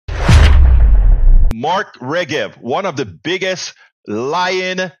Mark Regev, one of the biggest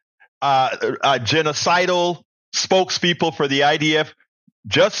lying, genocidal spokespeople for the IDF,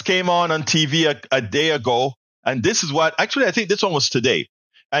 just came on TV a day ago. And this is what, actually, I think this one was today.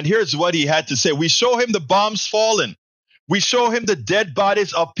 And here's what he had to say. We show him the bombs falling. We show him the dead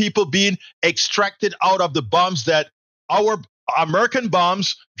bodies of people being extracted out of the bombs that our American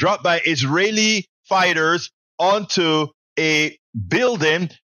bombs dropped by Israeli fighters onto a building,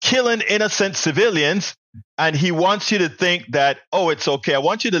 killing innocent civilians. And he wants you to think that, oh, it's okay. I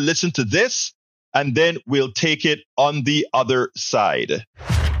want you to listen to this, and then we'll take it on the other side.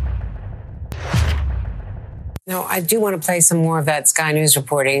 Now, I do want to play some more of that Sky News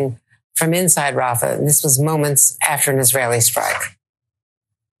reporting from inside Rafah. And this was moments after an Israeli strike.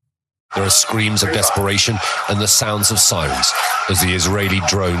 There are screams of desperation and the sounds of sirens as the Israeli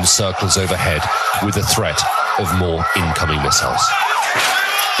drone circles overhead with the threat of more incoming missiles.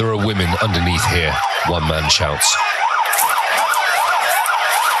 There are women underneath here, one man shouts.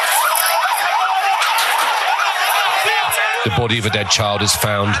 The body of a dead child is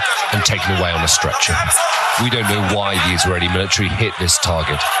found and taken away on a stretcher. We don't know why the Israeli military hit this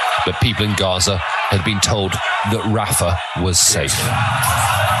target, but people in Gaza had been told that Rafah was safe.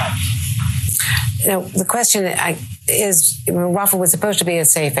 You know, the question is, Rafah was supposed to be a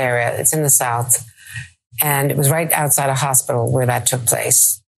safe area. It's in the south, and it was right outside a hospital where that took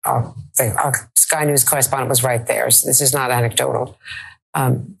place. Our Sky News correspondent was right there, so this is not anecdotal.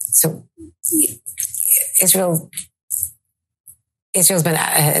 So Israel's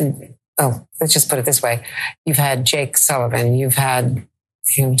been, let's just put it this way. You've had Jake Sullivan, you've had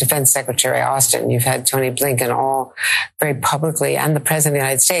Defense Secretary Austin, you've had Tony Blinken, all very publicly, and the President of the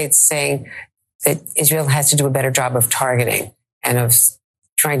United States saying that Israel has to do a better job of targeting and of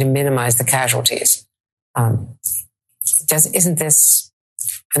trying to minimize the casualties. Isn't this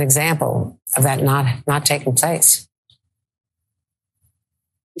an example of that not taking place?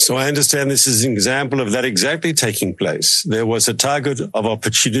 So I understand this is an example of that exactly taking place. There was a target of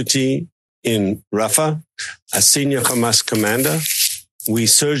opportunity in Rafah, a senior Hamas commander. We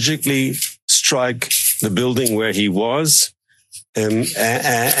surgically strike the building where he was.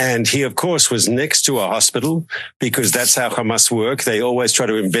 And he, of course, was next to a hospital because that's how Hamas work. They always try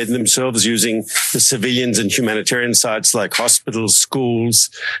to embed themselves using the civilians and humanitarian sites like hospitals, schools,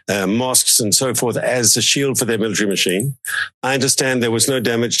 mosques, and so forth as a shield for their military machine. I understand there was no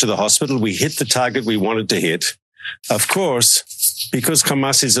damage to the hospital. We hit the target we wanted to hit. Of course, because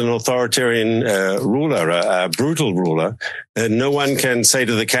Hamas is an authoritarian ruler, a brutal ruler, no one can say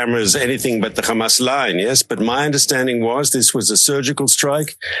to the cameras anything but the Hamas line, yes? But my understanding was this was a surgical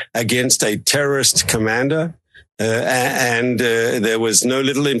strike against a terrorist commander. And there was no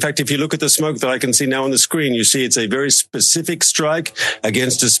little, in fact, if you look at the smoke that I can see now on the screen, you see it's a very specific strike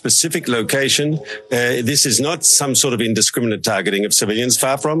against a specific location. This is not some sort of indiscriminate targeting of civilians,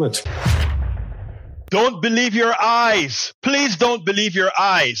 far from it. Don't believe your eyes. Please don't believe your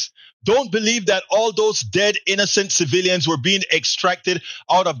eyes. Don't believe that all those dead innocent civilians were being extracted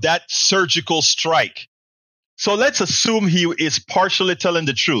out of that surgical strike. So let's assume he is partially telling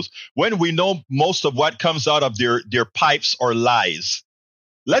the truth when we know most of what comes out of their pipes are lies.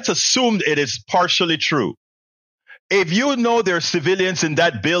 Let's assume it is partially true. If you know there are civilians in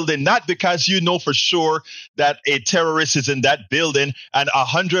that building, not because you know for sure that a terrorist is in that building and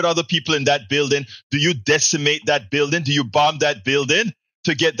 100 other people in that building, do you decimate that building? Do you bomb that building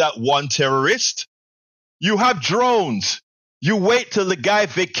to get that one terrorist? You have drones. You wait till the guy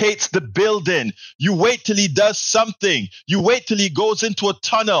vacates the building. You wait till he does something. You wait till he goes into a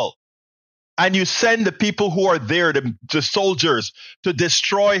tunnel. And you send the people who are there, the soldiers, to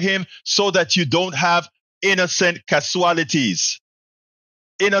destroy him so that you don't have innocent casualties,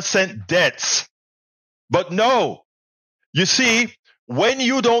 innocent deaths. But no, you see, when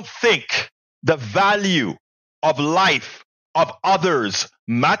you don't think the value of life of others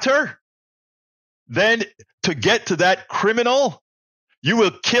matter, then to get to that criminal, you will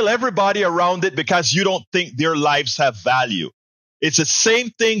kill everybody around it because you don't think their lives have value. It's the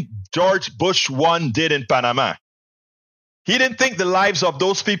same thing George Bush 1 did in Panama. He didn't think the lives of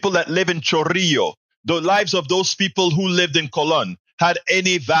those people that live in Chorrillo, the lives of those people who lived in Colon had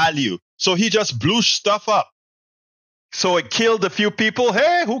any value. So he just blew stuff up. So it killed a few people.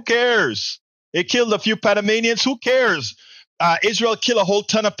 Hey, who cares? It killed a few Panamanians. Who cares? Israel killed a whole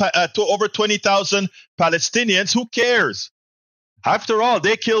ton of over 20,000 Palestinians. Who cares? After all,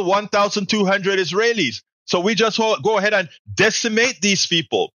 they killed 1,200 Israelis. So we just go ahead and decimate these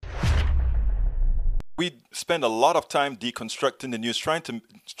people. We spend a lot of time deconstructing the news, trying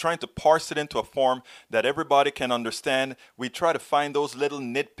to parse it into a form that everybody can understand. We try to find those little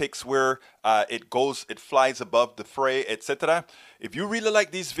nitpicks where it flies above the fray, etc. If you really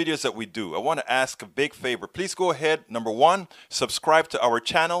like these videos that we do, I want to ask a big favor. Please go ahead, number one, subscribe to our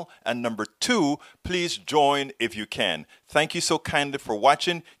channel, and number two, please join if you can. Thank you so kindly for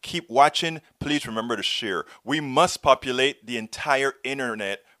watching. Keep watching. Please remember to share. We must populate the entire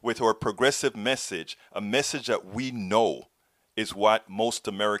internet with our progressive message, a message that we know is what most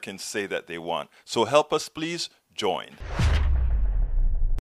Americans say that they want. So help us, please join.